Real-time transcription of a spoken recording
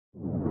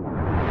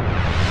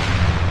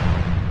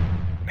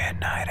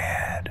Night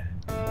Head.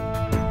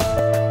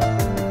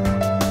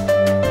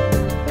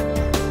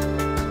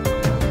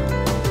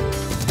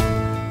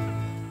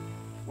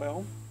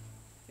 Well,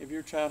 if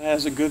your child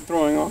has a good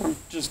throwing arm,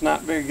 just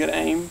not very good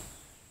aim,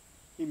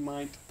 he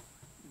might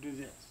do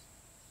this.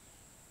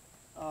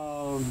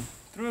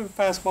 Threw a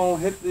fastball,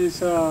 hit this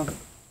tail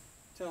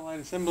light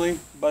assembly,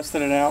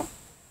 busted it out.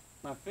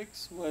 My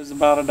fix was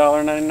about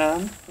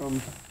 $1.99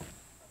 from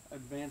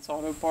Advanced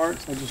Auto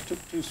Parts. I just took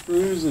 2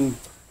 screws and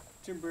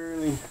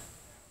temporarily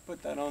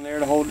put that on there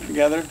to hold it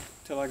together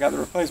until I got the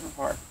replacement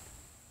part.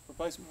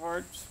 Replacement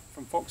parts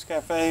from Folks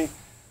Cafe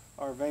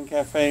or Van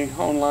Cafe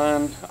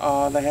online.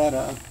 They had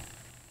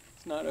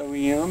it's not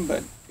OEM,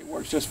 but it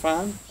works just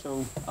fine.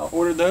 So I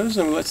ordered those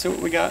and let's see what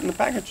we got in the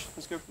package.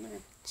 Let's go from there.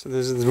 So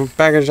this is the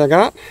package I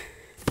got.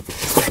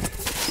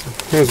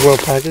 It's well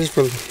packaged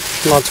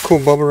with lots of cool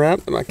bubble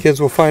wrap that my kids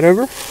will fight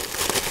over.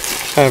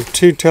 I have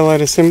 2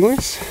 taillight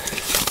assemblies.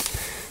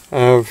 I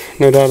have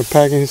no doubt a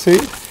packing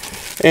seat.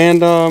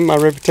 And my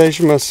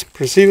reputation must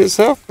precede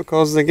itself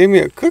because they gave me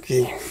a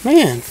cookie.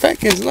 Man, fat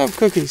kids love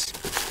cookies.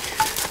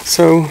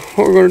 So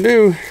what we're going to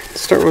do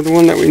is start with the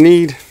one that we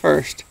need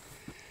first.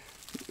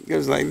 It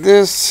goes like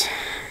this.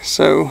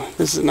 So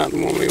this is not the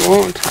one we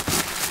want.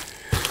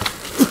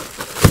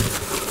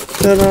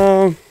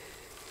 Ta-da!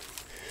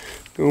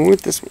 Going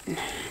with this one.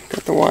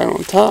 Got the wire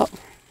on top.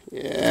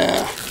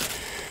 Yeah.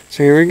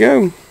 So here we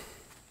go.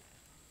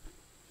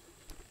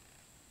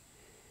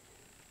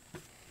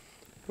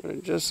 I'm going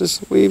to adjust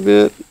this a wee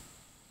bit.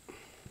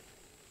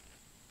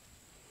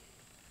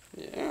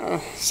 Yeah.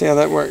 See how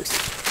that works.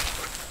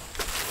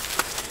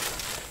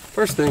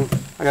 First thing,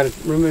 I got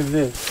to remove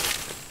this.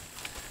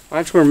 I'm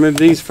actually going to remove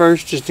these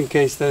first just in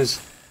case those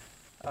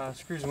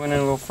screws went in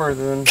a little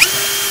further than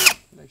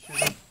they should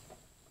have.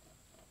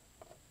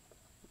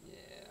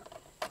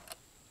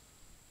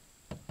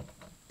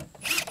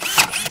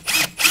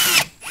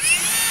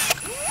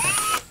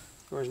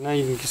 Of course, now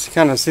you can just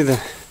kind of see the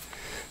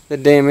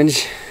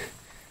damage.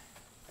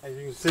 As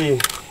you can see,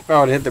 if I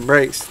would have hit the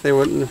brakes, they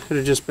wouldn't. It would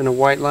have just been a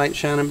white light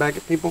shining back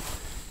at people.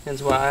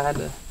 That's why I had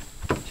to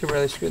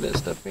really screw that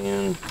stuff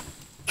in.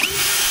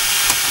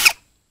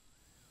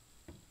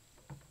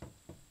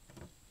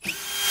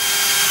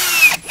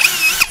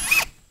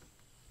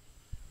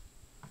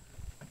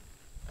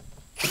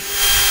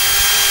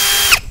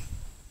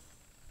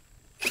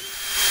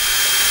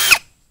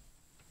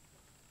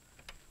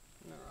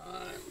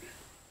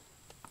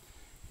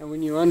 And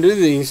when you undo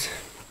these,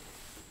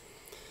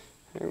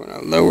 you're going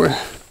to lower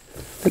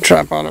the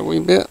tripod a wee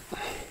bit.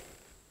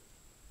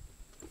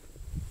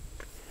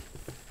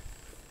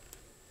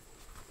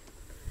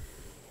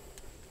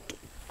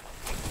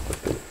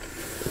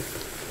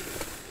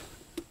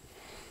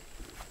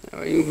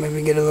 Now you can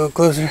maybe get a little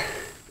closer. And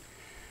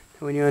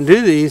when you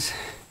undo these,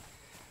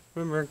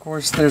 remember, of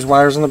course, there's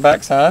wires on the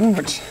back side,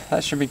 which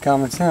that should be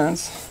common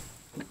sense.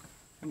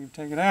 When you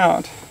take it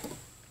out,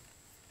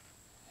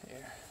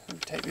 let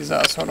me take these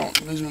out so I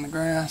don't lose them in the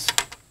grass.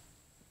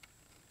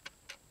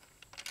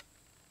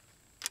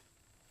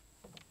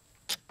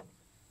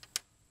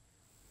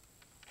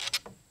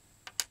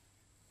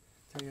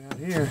 Take it out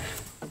here.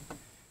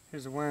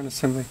 Here's the wiring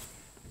assembly.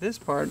 This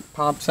part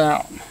pops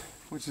out,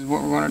 which is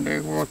what we're going to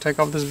do. We're going to take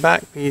off this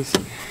back piece.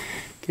 Can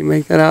you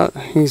make that out?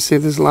 You can see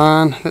this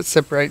line that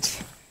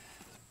separates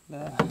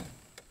the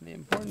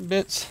important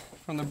bits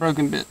from the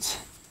broken bits.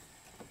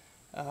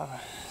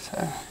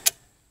 So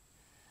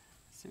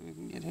see what we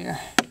can get here.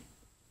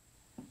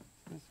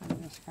 This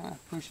one just kind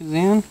of pushes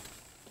in.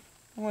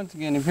 Once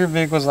again, if your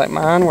vehicle's like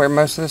mine, where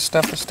most of this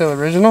stuff is still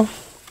original,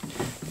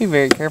 be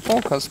very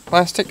careful because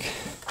plastic,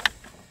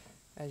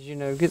 as you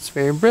know, gets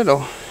very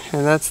brittle,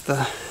 and that's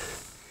the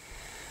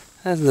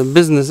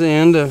business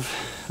end of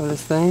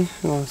this thing.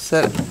 I'm gonna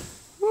set it.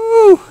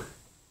 Woo!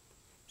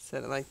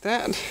 Set it like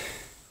that.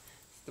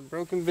 It's the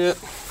broken bit.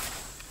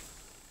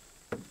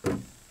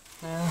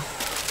 Now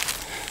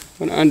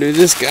I'm gonna undo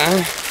this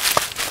guy.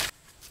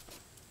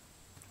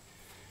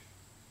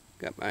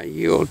 Got my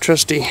old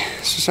trusty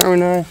Sasami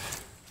knife.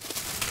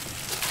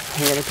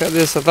 I'm gonna cut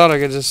this. I thought I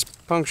could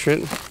just puncture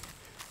it.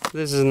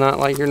 This is not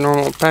like your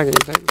normal packaging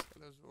tape. It's got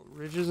those little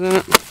ridges in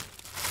it.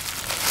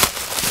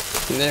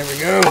 And there we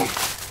go.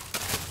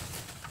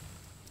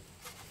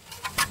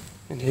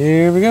 And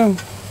here we go.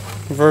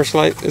 Reverse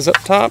light is up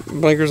top.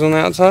 Blinkers on the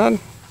outside.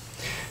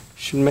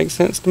 Should make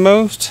sense to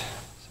most.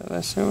 So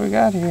let's see what we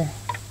got here.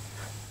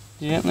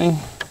 Gently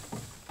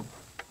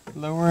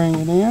lowering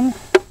it in.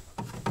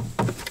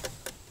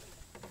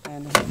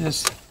 And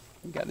just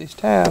got these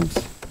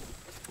tabs.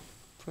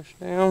 Push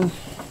down.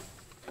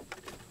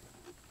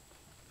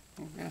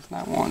 Okay, it's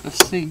not wanting to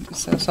seat,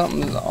 so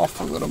something is off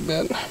a little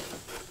bit.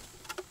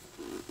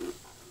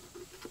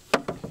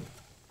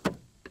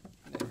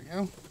 There we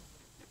go.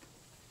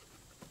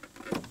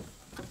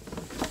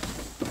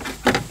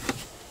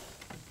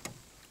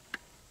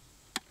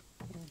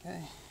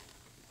 Okay.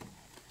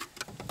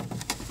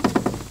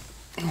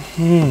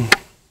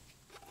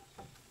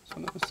 It's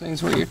one of those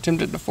things where you're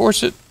tempted to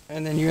force it,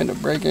 and then you end up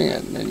breaking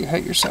it, and then you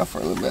hate yourself for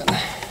a little bit.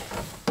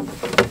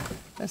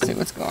 Let's see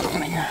what's going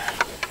on here.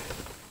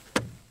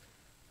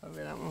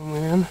 Okay, that one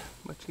went in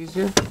much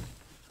easier.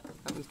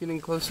 That one's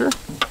getting closer.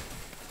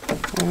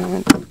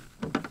 And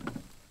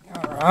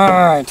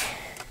alright.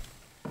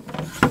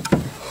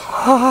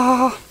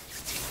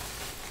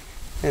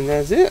 And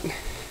that's it. Of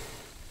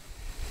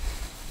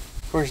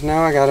course,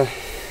 now I gotta.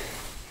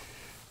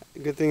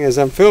 The good thing is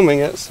I'm filming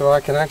it, so I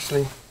can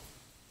actually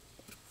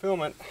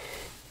film it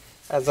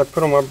as I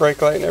put on my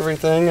brake light and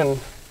everything and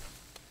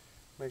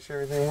make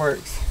sure everything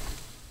works.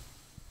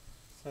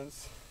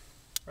 Since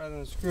rather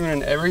than screwing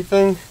in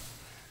everything,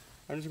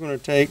 I'm just going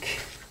to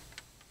take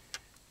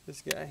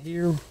this guy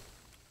here,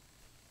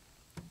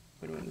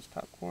 put him in this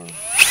top corner.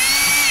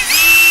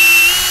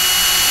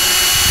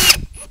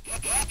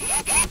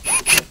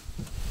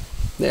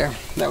 There,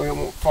 that way it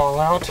won't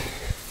fall out.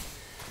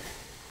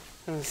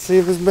 And let's see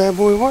if this bad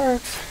boy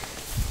works.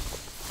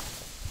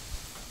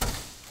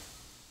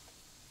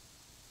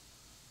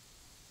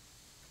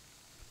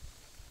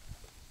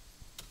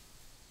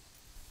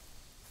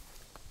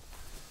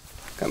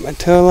 Got my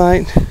tail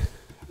light.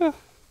 Oh,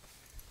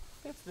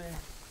 it's there.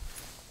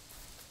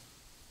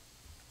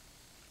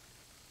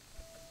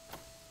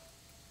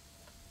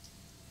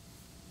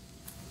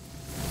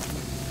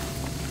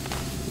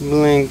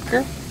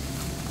 Blinker.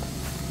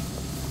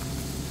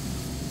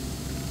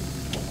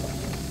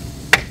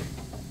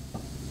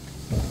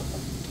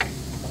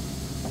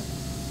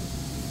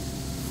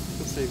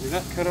 Let's see, did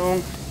that cut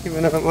on?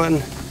 Even if it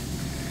wasn't.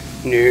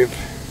 Nope.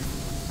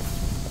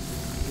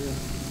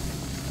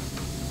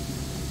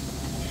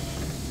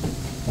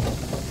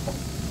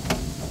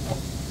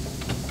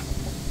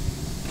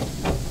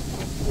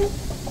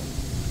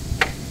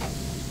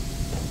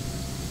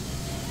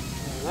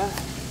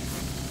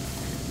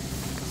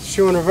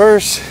 Show in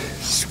reverse.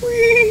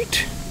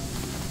 Sweet.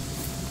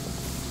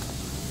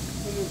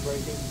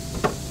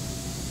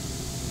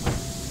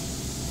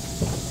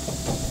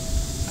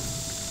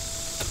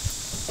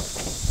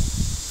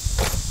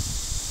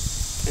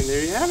 And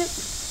there you have it.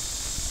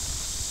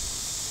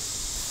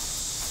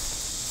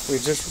 We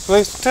just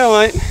replaced the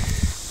taillight,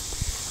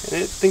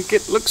 and I think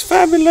it looks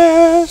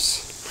fabulous.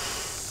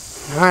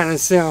 Alright,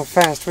 let's see how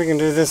fast we can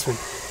do this one.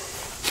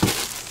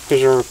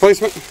 Here's your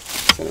replacement.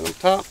 Set it on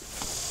top.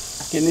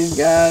 Getting these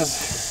guys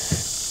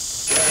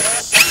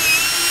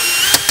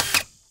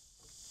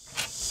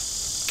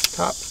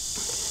top.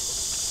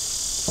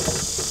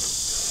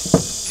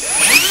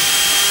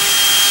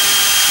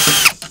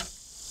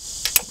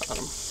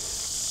 Bottom.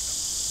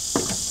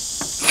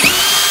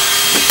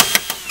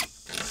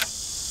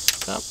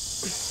 Top.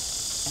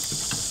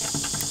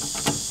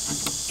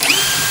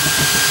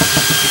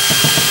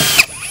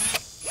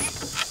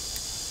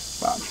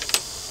 Bottom.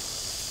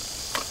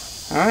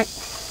 Alright.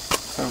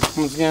 So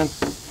once again,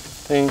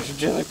 things should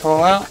gently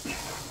pull out.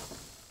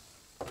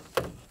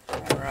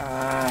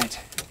 Alright.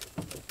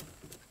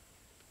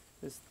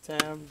 This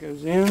tab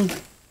goes in.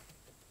 This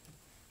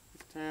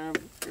tab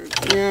goes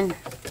in.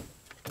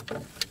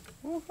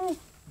 Woohoo.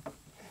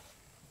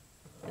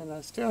 And I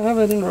still have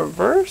it in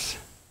reverse.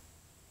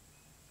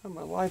 Oh,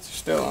 my lights are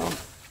still on.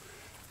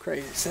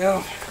 Crazy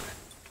self.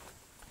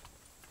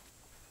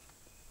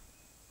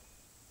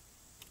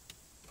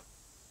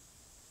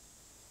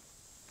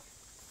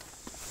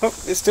 Oh,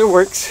 it still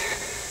works.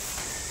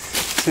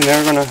 So now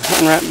we're going to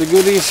unwrap the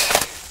goodies.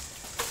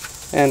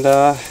 And,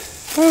 oh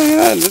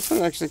yeah, this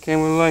one actually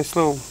came with a nice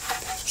little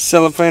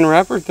cellophane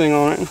wrapper thing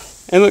on it.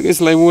 And look,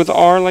 it's labeled with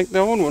R like the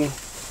old one.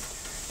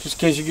 Just in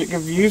case you get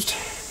confused.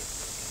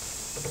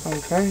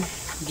 Okay,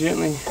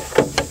 gently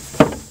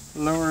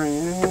lowering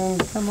it in.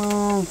 Come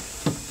on.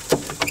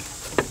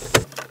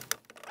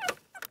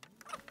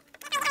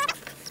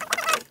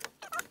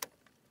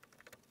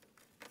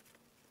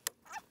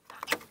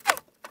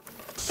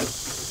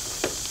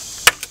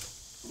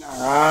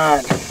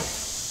 Alright.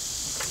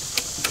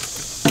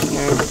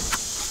 Now,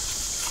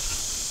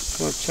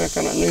 we'll check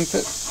underneath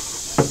it.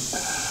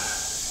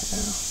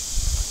 Yeah.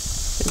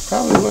 It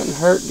probably wouldn't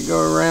hurt to go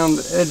around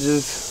the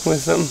edges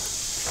with some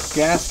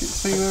gasket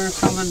sealer or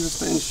something just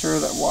to ensure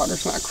that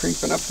water's not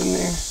creeping up in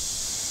there.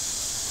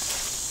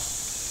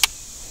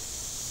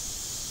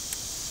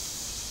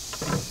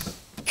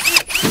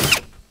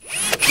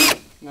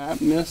 Nah, I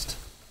missed.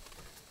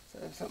 So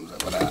something's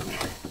up with that.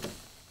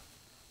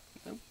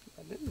 Nope,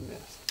 I didn't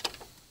miss.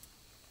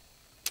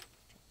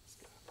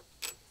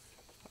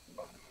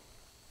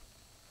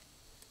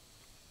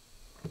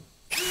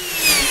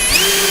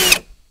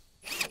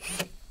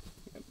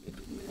 Yep, it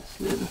did miss,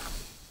 didn't it?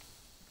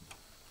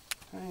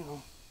 Hang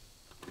on.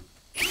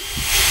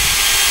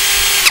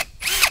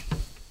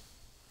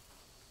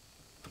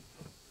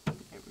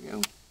 There we go.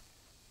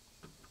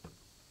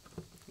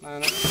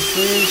 Line up the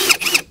screws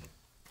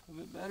a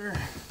bit better.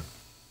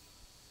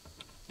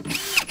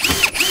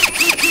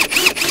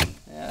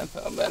 Yeah, that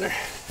felt better.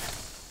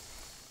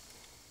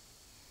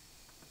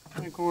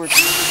 And of course,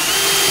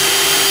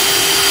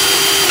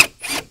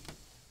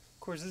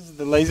 this is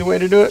the lazy way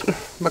to do it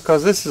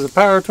because this is a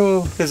power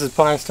tool, this is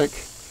plastic.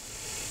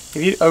 If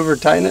you over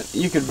tighten it,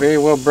 you could very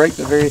well break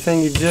the very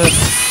thing you just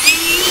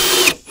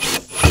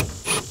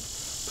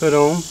put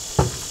on.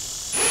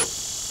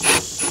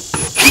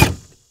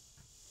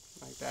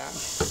 Like that.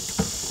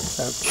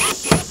 So,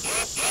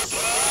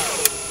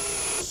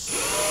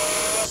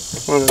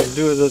 want to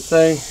do as I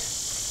say,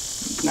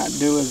 not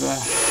do as I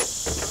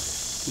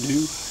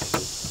do.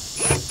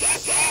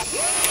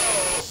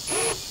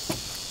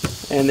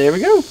 And there we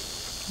go.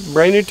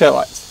 Brand new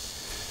taillights.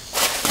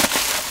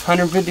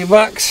 150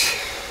 bucks.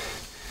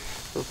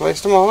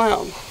 Replaced them all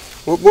out.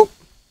 Whoop whoop.